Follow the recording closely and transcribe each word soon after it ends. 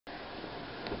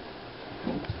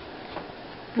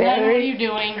Leonard, what are you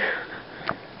doing?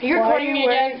 Are you recording me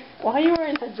again? Why are you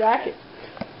wearing that jacket?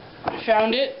 I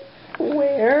found it.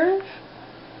 Where?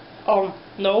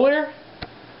 Nowhere.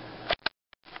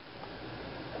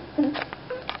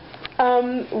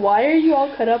 Why are you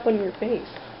all cut up on your face?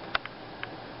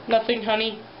 Nothing,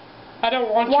 honey. I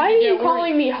don't want Why you to get are you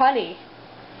calling me honey?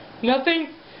 Nothing.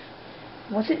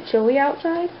 Was it chilly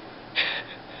outside?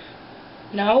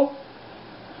 No.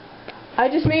 I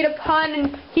just made a pun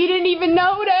and he didn't even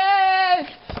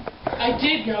notice! I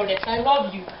did notice. I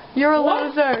love you. You're a What?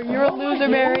 loser. You're a loser,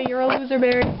 Barry. You're a loser,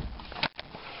 Barry.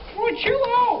 Oh, chill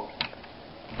out.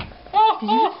 Did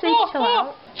you just say chill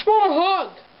out? Just want a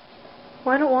hug.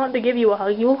 Well, I don't want to give you a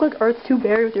hug. You look like Earth 2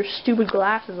 Barry with your stupid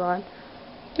glasses on.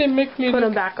 They make me Put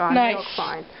them back on. Nice. You look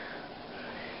fine.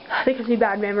 They gives me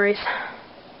bad memories.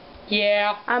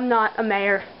 Yeah. I'm not a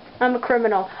mayor. I'm a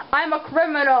criminal. I'm a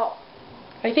criminal.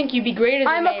 I think you'd be great as a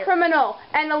mayor. I'm a criminal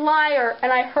and a liar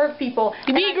and I hurt people.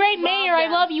 You'd be a great mayor. I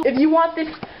love you. If you want this,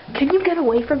 can you get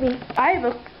away from me? I have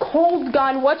a cold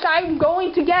gun, which I'm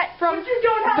going to get from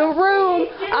the room.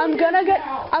 I'm gonna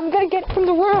get from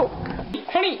the room.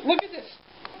 Honey, look at this.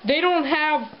 They don't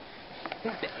have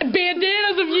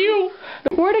bandanas of you.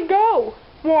 Where'd it go?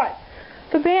 What?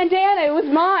 The bandana, it was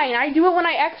mine. I do it when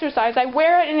I exercise. I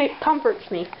wear it and it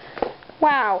comforts me.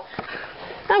 Wow.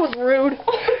 That was rude.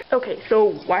 Okay,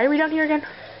 so why are we down here again?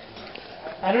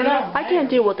 I don't know. I can't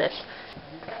deal with this.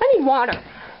 I need water.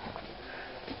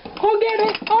 I'll get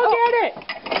it. I'll get it.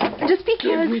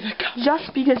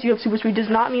 Just because you have super speed does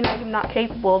not mean I am not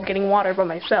capable of getting water by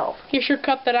myself. Here's your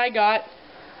cup that I got.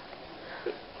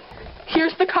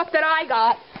 Here's the cup that I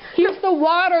got. Here's the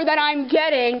water that I'm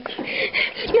getting.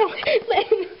 No,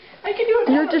 I can do it.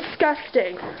 You're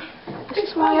disgusting. This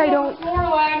is why I don't.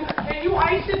 Can you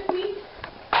ice it, please?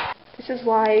 This is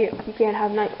why you can't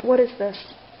have night. What is this?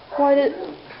 Why did?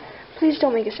 Please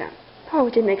don't make a sound. Oh,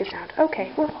 it did make a sound.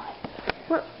 Okay, we're fine.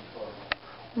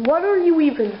 What are you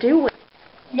even doing?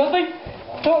 Nothing.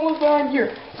 Don't look behind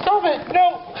here. Stop it.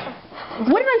 No.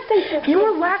 What did I say?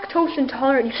 You're lactose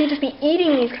intolerant. You can't just be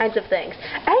eating these kinds of things.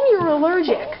 And you're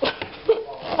allergic.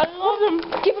 I love them.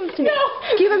 Give them to me.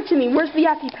 No. Give them to me. Where's the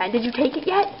EpiPen? Did you take it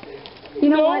yet? You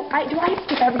know what? Do I have to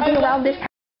keep everything around this house?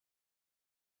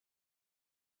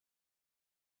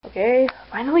 Okay,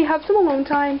 finally have some alone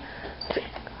time.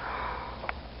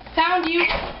 Found you.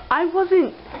 I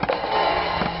wasn't.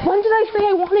 When did I say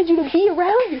I wanted you to be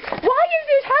around me? Why is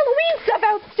this Halloween stuff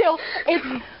out still?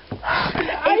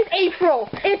 It's April.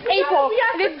 It's April.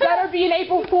 This better be an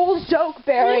April Fool's joke,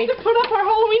 Barry. We have to put up our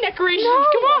Halloween decorations. No.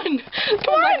 Come on.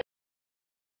 Come on.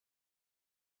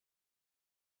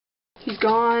 He's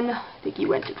gone. I think he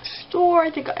went to the store.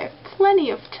 I think I have plenty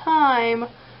of time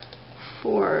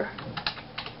for...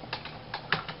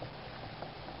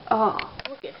 Oh,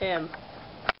 look at him.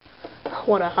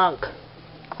 What a hunk.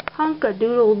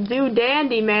 Hunk-a-doodle-doo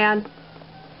dandy, man.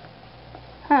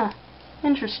 Huh.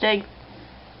 Interesting.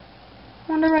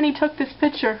 Wonder when he took this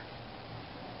picture.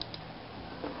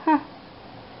 Huh.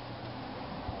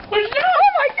 Oh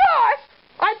my gosh!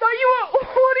 I thought you were...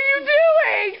 What are you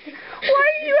doing? Why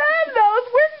do you have those?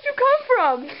 Where did you come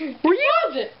from? Were you...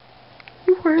 Closet.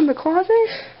 You were in the closet?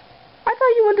 I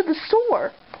thought you went to the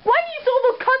store. Why do you still have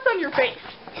those cuts on your face?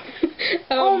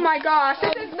 Oh my gosh,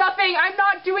 this is nothing. I'm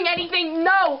not doing anything.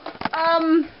 No.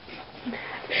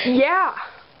 Yeah.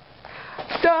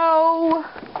 So,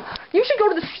 you should go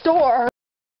to the store.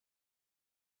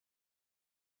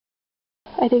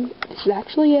 I think this is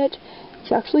actually it.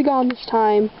 It's actually gone this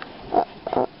time.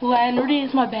 Leonard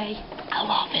is my bae. I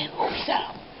love him. So,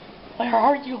 where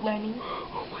are you, Lenny?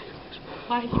 Oh my gosh.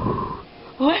 Why?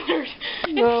 Leonard,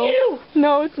 No. it's you.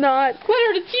 No, it's not.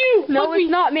 Leonard, it's you. No, Hug it's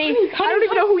me. not me. Honey, I don't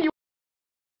even know who you are.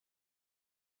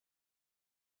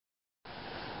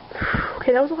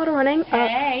 Okay, that was a lot of running.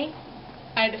 Hey.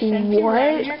 I had to send you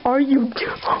around What here. are you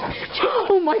doing?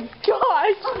 Oh my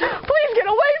gosh! Please get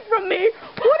away from me!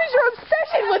 What is your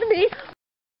obsession with me?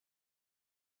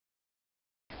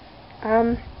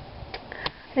 I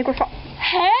think we're fine.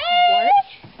 Hey!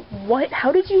 What?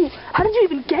 How did you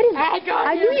even get in there?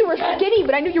 I knew you were skinny,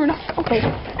 but I knew you were not. Okay.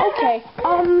 Okay. I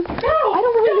don't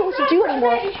really know what to do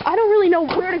anymore. I don't really know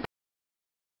where to go.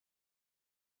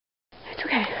 It's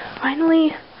okay.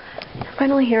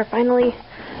 Finally here.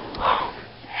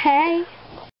 Hey.